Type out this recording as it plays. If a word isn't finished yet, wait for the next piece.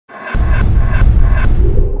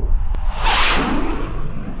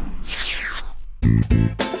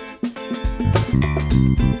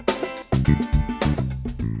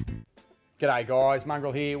G'day guys,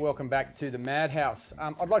 Mongrel here, welcome back to the Madhouse.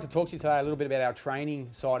 I'd like to talk to you today a little bit about our training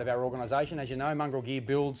side of our organisation. As you know, Mongrel Gear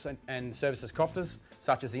builds and services copters,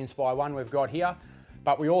 such as the Inspire one we've got here,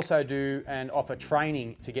 but we also do and offer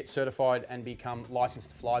training to get certified and become licensed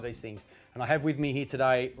to fly these things. And I have with me here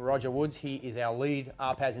today Roger Woods. He is our Lead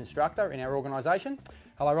RPAS Instructor in our organisation.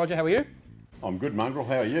 Hello Roger, how are you? I'm good, Mongrel.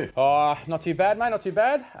 How are you? Not too bad, mate, not too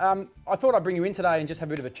bad. I thought I'd bring you in today and just have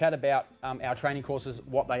a bit of a chat about our training courses,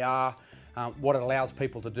 what they are, what it allows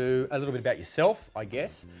people to do, a little bit about yourself, I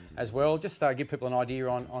guess, as well. Just give people an idea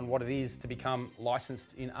on what it is to become licensed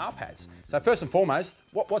in RPAS. So first and foremost,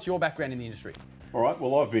 what's your background in the industry? All right,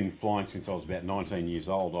 well, I've been flying since I was about 19 years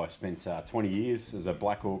old. I spent 20 years as a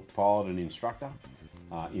Black Hawk pilot and instructor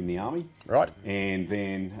in the Army. Right. And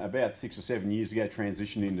then about 6 or 7 years ago,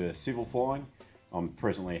 transitioned into civil flying. I'm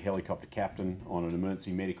presently a helicopter captain on an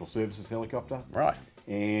emergency medical services helicopter. Right.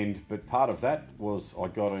 But part of that was I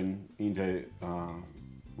got into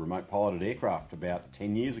remote piloted aircraft about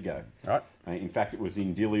 10 years ago. Right. In fact, it was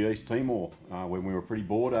in Dili, East Timor, when we were pretty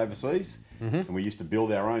bored overseas. And we used to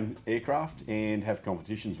build our own aircraft and have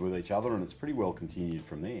competitions with each other, and it's pretty well continued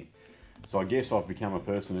from there. So I guess I've become a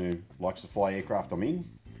person who likes to fly aircraft I'm in,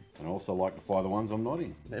 and I also like to fly the ones I'm not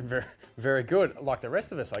in. Very, very good, like the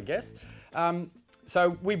rest of us, I guess.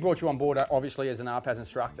 So we brought you on board, obviously, as an RPAS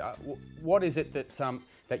instructor. What is it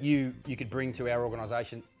that you could bring to our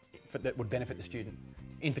organisation that would benefit the student,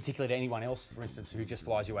 in particular to anyone else, for instance, who just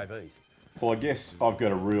flies UAVs? Well, I guess I've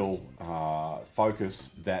got a real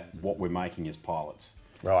focus that what we're making is pilots.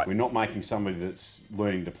 Right. We're not making somebody that's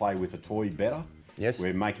learning to play with a toy better. Yes.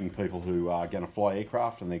 We're making people who are going to fly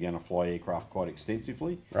aircraft, and they're going to fly aircraft quite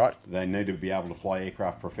extensively. Right. They need to be able to fly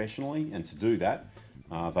aircraft professionally, and to do that,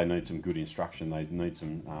 they need some good instruction. They need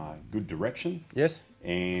some good direction. Yes.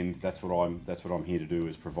 And that's what I'm here to do,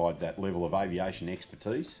 is provide that level of aviation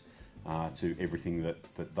expertise to everything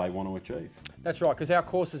that they want to achieve. That's right, because our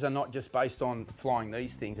courses are not just based on flying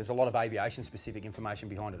these things. There's a lot of aviation-specific information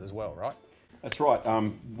behind it as well, right? That's right.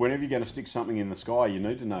 Whenever you're going to stick something in the sky, you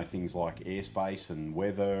need to know things like airspace and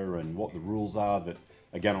weather and what the rules are that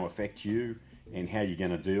are going to affect you, and how you're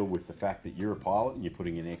going to deal with the fact that you're a pilot and you're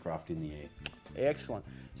putting an aircraft in the air. Excellent.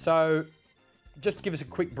 So just to give us a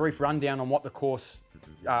quick brief rundown on what the course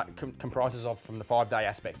comprises of from the 5-day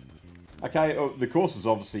aspect. Okay, the course has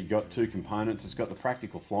obviously got two components. It's got the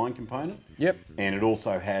practical flying component. Yep. And it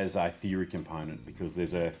also has a theory component, because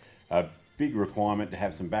there's a big requirement to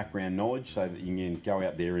have some background knowledge so that you can go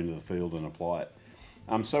out there into the field and apply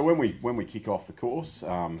it. So when we kick off the course,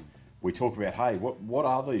 we talk about, hey, what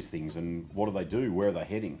are these things and what do they do? Where are they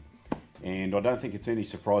heading? And I don't think it's any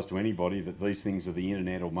surprise to anybody that these things are the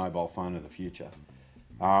internet or mobile phone of the future.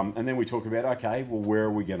 And then we talk about, okay, well, where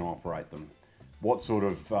are we going to operate them? What sort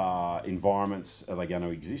of environments are they going to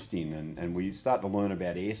exist in? And we start to learn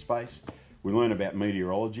about airspace. We learn about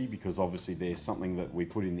meteorology, because obviously there's something that we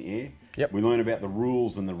put in the air. Yep. We learn about the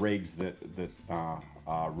rules and the regs that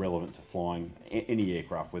are relevant to flying any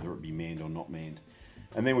aircraft, whether it be manned or not manned.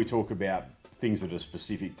 And then we talk about things that are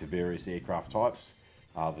specific to various aircraft types,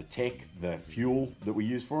 the tech, the fuel that we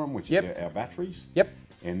use for them, which is our batteries. Yep.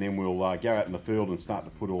 And then we'll go out in the field and start to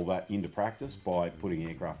put all that into practice by putting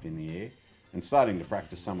aircraft in the air and starting to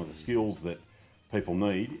practice some of the skills that people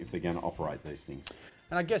need if they're going to operate these things.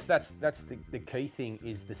 And I guess that's the key thing,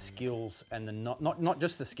 is the skills, and the not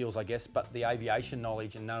just the skills, I guess, but the aviation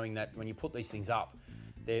knowledge, and knowing that when you put these things up,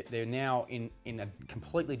 they're now in a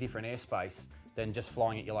completely different airspace than just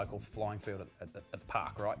flying at your local flying field at the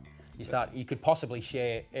park, right? You could possibly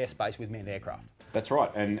share airspace with manned aircraft. That's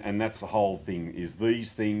right, and that's the whole thing, is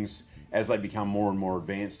these things, as they become more and more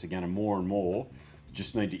advanced, are going to more and more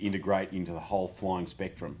just need to integrate into the whole flying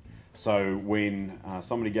spectrum. So when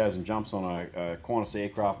somebody goes and jumps on a Qantas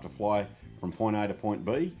aircraft to fly from point A to point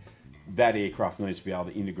B, that aircraft needs to be able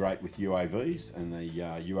to integrate with UAVs, and the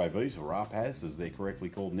UAVs, or RPAS as they're correctly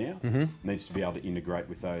called now, needs to be able to integrate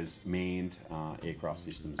with those manned aircraft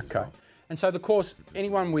systems as well. And so the course,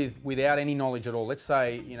 anyone without any knowledge at all, let's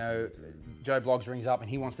say, you know, Joe Bloggs rings up and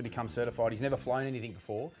he wants to become certified, he's never flown anything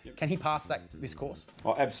before, can he pass this course?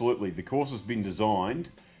 Oh, absolutely. The course has been designed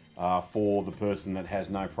for the person that has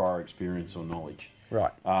no prior experience or knowledge.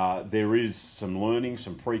 Right. There is some learning,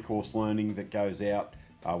 some pre-course learning that goes out.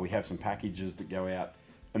 We have some packages that go out,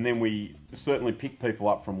 and then we certainly pick people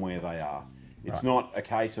up from where they are. It's not a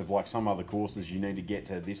case of like some other courses, you need to get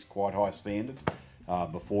to this quite high standard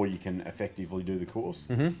before you can effectively do the course.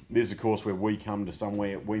 This is a course where we come to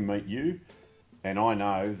somewhere, we meet you, and I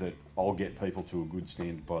know that I'll get people to a good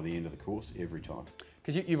standard by the end of the course every time.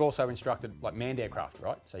 Because you've also instructed like manned aircraft,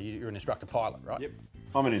 right? So you're an instructor pilot, right? Yep.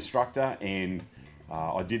 I'm an instructor, and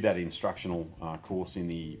I did that instructional course in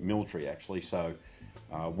the military actually, so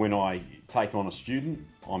when I take on a student,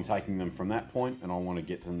 I'm taking them from that point and I want to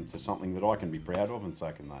get them to something that I can be proud of, and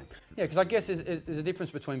so can they. Yeah, because I guess there's a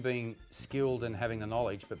difference between being skilled and having the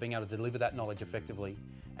knowledge, but being able to deliver that knowledge effectively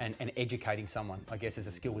and educating someone, I guess, is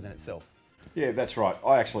a skill within itself. Yeah, that's right.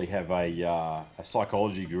 I actually have a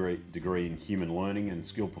psychology degree in human learning and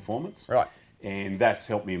skill performance. Right. And that's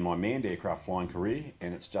helped me in my manned aircraft flying career,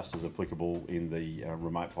 and it's just as applicable in the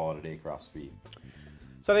remote piloted aircraft sphere.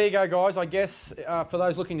 So there you go, guys. I guess for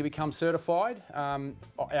those looking to become certified,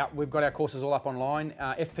 we've got our courses all up online.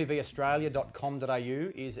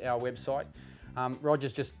 fpvaustralia.com.au is our website.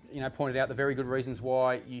 Roger's just pointed out the very good reasons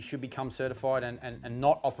why you should become certified and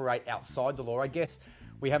not operate outside the law. I guess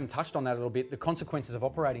we haven't touched on that a little bit. The consequences of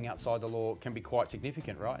operating outside the law can be quite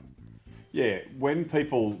significant, right? Yeah, when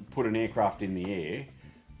people put an aircraft in the air,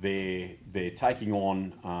 they're taking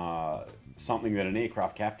on something that an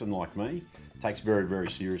aircraft captain like me takes very, very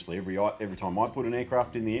seriously. Every time I put an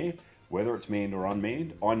aircraft in the air, whether it's manned or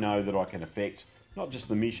unmanned, I know that I can affect not just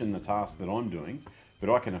the mission, the task that I'm doing,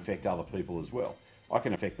 but I can affect other people as well. I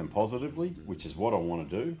can affect them positively, which is what I want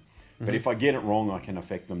to do. But if I get it wrong, I can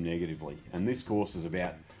affect them negatively. And this course is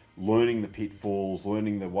about learning the pitfalls,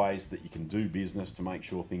 learning the ways that you can do business to make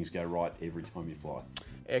sure things go right every time you fly.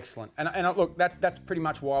 Excellent. And look, that's pretty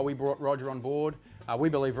much why we brought Roger on board. We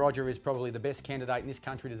believe Roger is probably the best candidate in this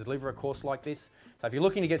country to deliver a course like this. So if you're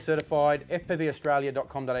looking to get certified,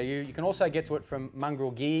 fpvaustralia.com.au. You can also get to it from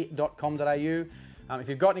mongrelgear.com.au. If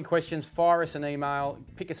you've got any questions, fire us an email,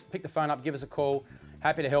 pick the phone up, give us a call.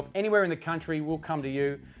 Happy to help. Anywhere in the country, we'll come to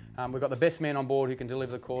you. We've got the best man on board who can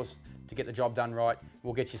deliver the course to get the job done right.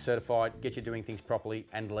 We'll get you certified, get you doing things properly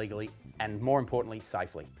and legally, and more importantly,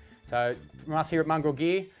 safely. So from us here at Mongrel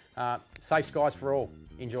Gear, safe skies for all.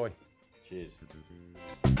 Enjoy. Cheers.